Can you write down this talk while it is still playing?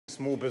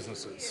small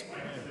businesses.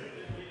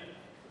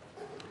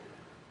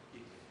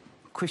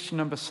 Question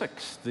number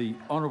 6, the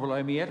Honourable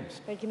Amy Adams.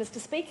 Thank you, Mr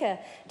Speaker.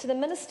 To the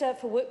Minister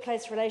for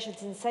Workplace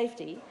Relations and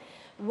Safety,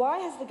 why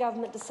has the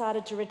government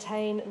decided to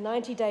retain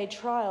 90-day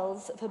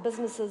trials for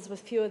businesses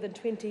with fewer than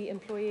 20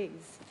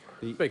 employees?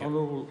 The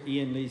Honourable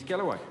Iain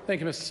Lees-Galloway.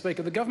 Thank you, Mr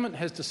Speaker. The government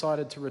has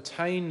decided to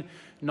retain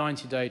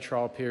 90-day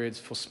trial periods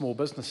for small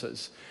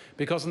businesses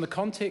because in the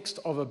context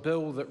of a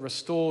bill that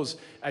restores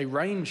a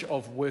range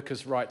of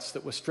workers' rights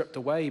that were stripped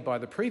away by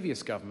the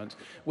previous government,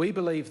 we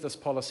believe this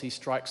policy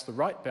strikes the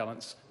right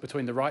balance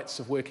between the rights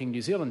of working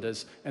New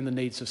Zealanders and the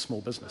needs of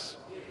small business.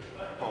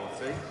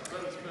 Policy.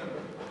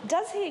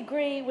 Does he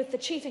agree with the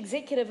Chief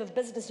Executive of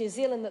Business New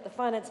Zealand that the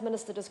Finance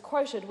Minister just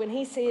quoted when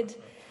he said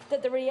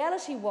that the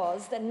reality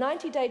was that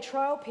 90-day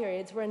trial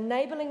periods were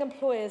enabling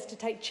employers to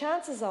take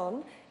chances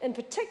on, in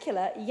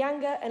particular,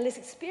 younger and less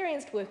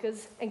experienced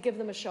workers and give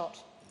them a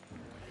shot?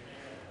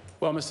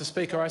 Well, Mr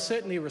Speaker, I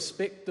certainly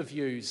respect the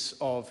views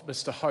of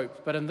Mr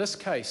Hope, but in this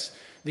case,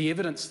 the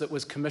evidence that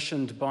was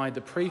commissioned by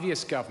the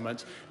previous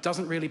government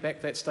doesn't really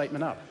back that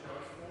statement up.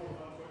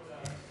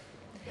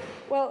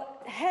 Well,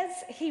 has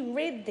he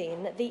read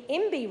then the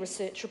MB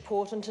research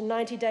report into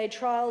 90-day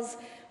trials,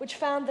 which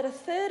found that a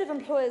third of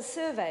employers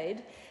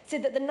surveyed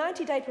said that the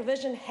 90-day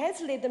provision has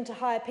led them to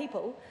hire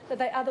people that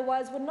they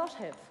otherwise would not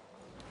have?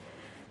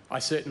 I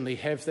certainly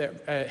have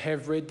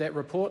read that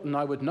report, and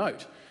I would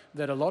note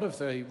that a lot of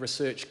the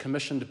research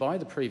commissioned by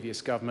the previous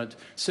government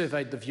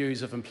surveyed the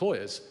views of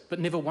employers, but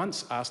never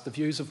once asked the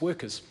views of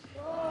workers.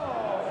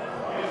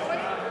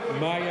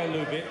 Marja,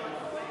 Lubeck.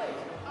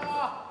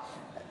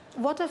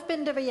 What have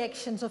been the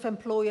reactions of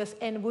employers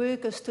and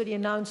workers to the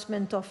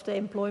announcement of the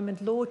employment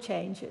law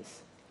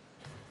changes?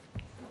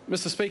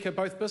 Mr Speaker,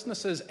 both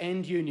businesses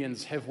and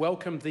unions have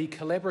welcomed the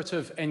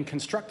collaborative and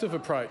constructive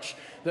approach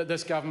that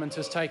this government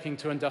is taking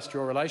to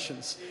industrial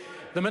relations.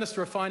 The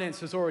Minister of Finance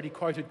has already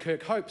quoted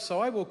Kirk Hope, so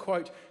I will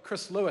quote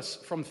Chris Lewis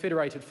from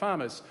Federated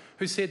Farmers,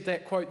 who said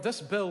that, quote,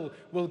 "This bill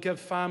will give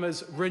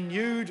farmers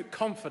renewed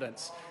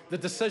confidence. The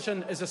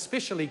decision is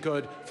especially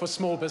good for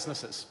small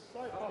businesses."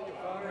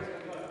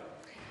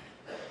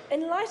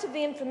 In light of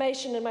the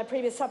information in my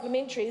previous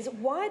supplementaries,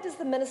 why does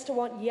the Minister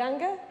want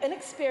younger,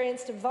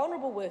 inexperienced and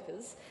vulnerable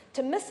workers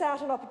to miss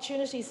out on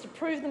opportunities to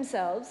prove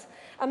themselves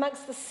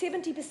amongst the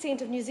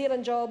 70% of New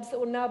Zealand jobs that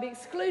will now be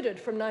excluded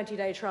from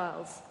 90-day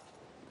trials?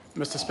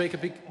 Mr Speaker,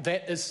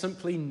 that is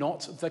simply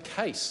not the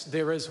case.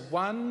 There is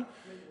one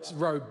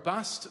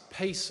robust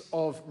piece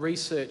of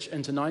research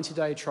into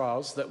 90-day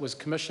trials that was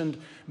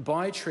commissioned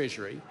by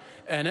Treasury,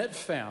 and it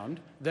found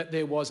that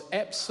there was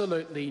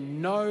absolutely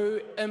no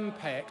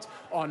impact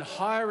on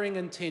hiring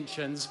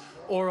intentions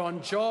or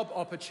on job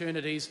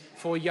opportunities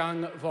for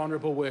young,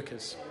 vulnerable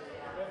workers.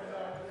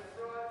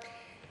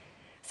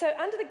 So,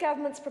 under the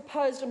government's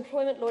proposed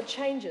employment law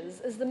changes,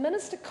 is the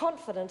Minister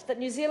confident that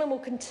New Zealand will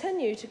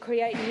continue to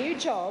create new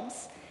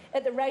jobs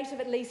at the rate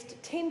of at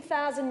least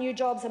 10,000 new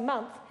jobs a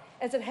month,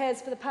 as it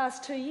has for the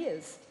past 2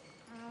 years?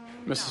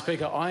 Mr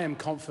Speaker, I am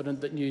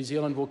confident that New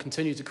Zealand will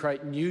continue to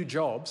create new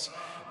jobs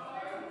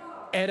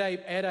at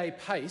a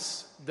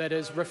pace that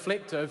is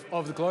reflective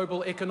of the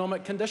global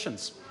economic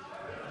conditions.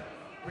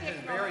 Which is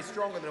very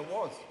stronger than it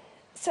was.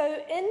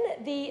 So,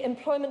 in the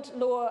employment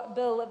law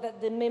bill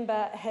that the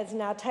member has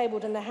now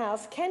tabled in the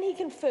House, can he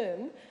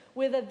confirm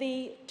whether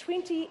the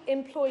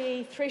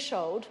 20-employee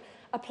threshold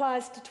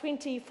applies to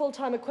 20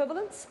 full-time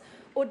equivalents,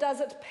 or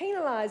does it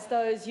penalise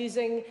those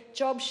using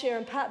job share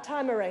and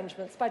part-time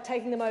arrangements by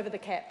taking them over the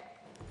cap?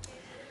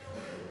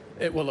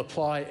 It will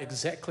apply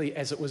exactly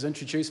as it was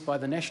introduced by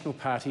the National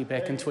Party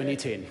back in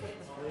 2010.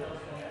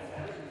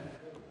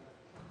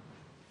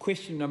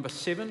 Question number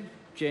 7,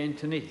 Jan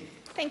Tinetti.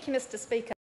 Thank you, Mr Speaker.